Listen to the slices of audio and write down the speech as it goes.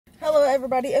Hello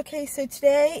everybody. Okay, so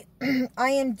today I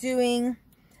am doing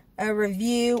a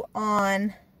review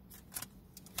on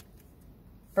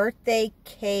birthday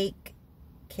cake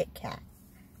KitKat.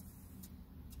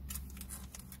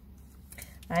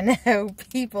 I know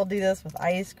people do this with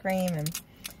ice cream and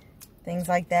things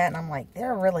like that, and I'm like,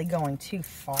 they're really going too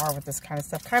far with this kind of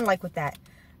stuff. Kind of like with that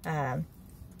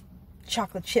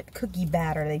chocolate chip cookie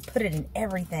batter. They put it in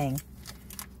everything.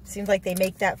 Seems like they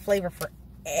make that flavor for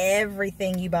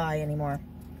everything you buy anymore.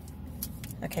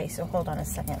 Okay, so hold on a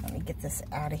second. Let me get this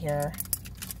out of here.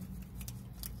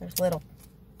 There's little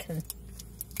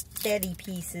confetti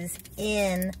pieces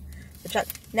in the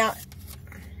chocolate. Now,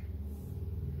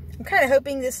 I'm kind of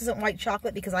hoping this isn't white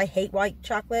chocolate because I hate white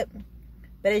chocolate.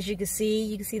 But as you can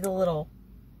see the little,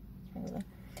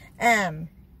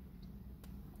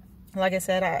 like I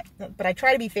said, but I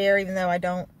try to be fair even though I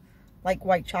don't like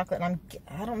white chocolate. And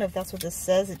I don't know if that's what this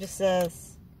says.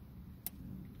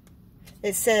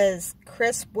 It says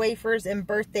crisp wafers and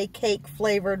birthday cake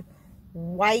flavored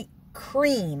white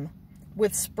cream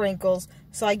with sprinkles.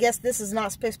 So I guess this is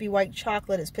not supposed to be white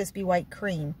chocolate. It's supposed to be white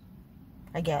cream,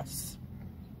 I guess.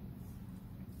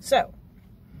 So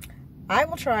I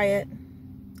will try it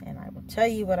and I will tell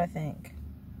you what I think.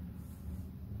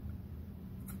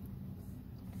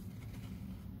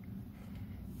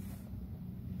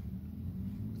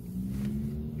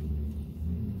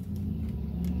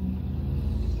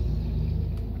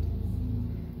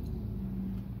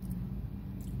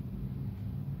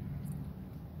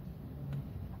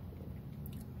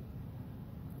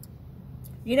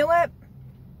 You know what?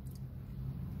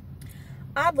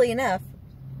 Oddly enough,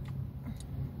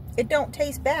 it don't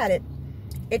taste bad.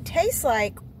 It tastes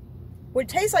like, what it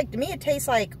tastes like to me, it tastes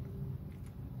like,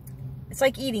 it's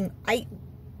like eating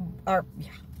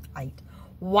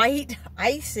white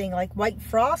icing, like white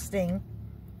frosting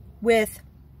with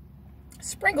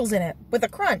sprinkles in it, with a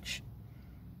crunch.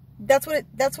 That's what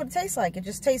it tastes like. It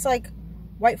just tastes like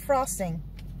white frosting,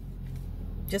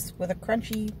 just with a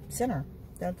crunchy center.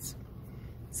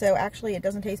 So actually it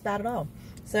doesn't taste bad at all.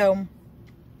 So,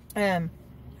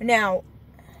 now,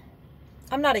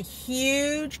 I'm not a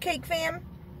huge cake fan.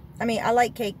 I mean, I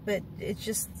like cake, but it's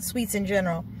just sweets in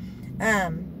general.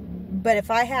 But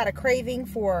if I had a craving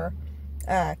for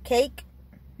cake,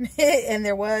 and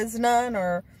there was none,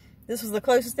 or this was the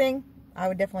closest thing, I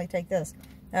would definitely take this.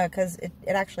 Because it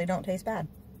actually don't taste bad.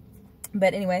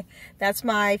 But anyway, that's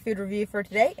my food review for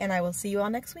today, and I will see you all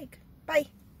next week. Bye!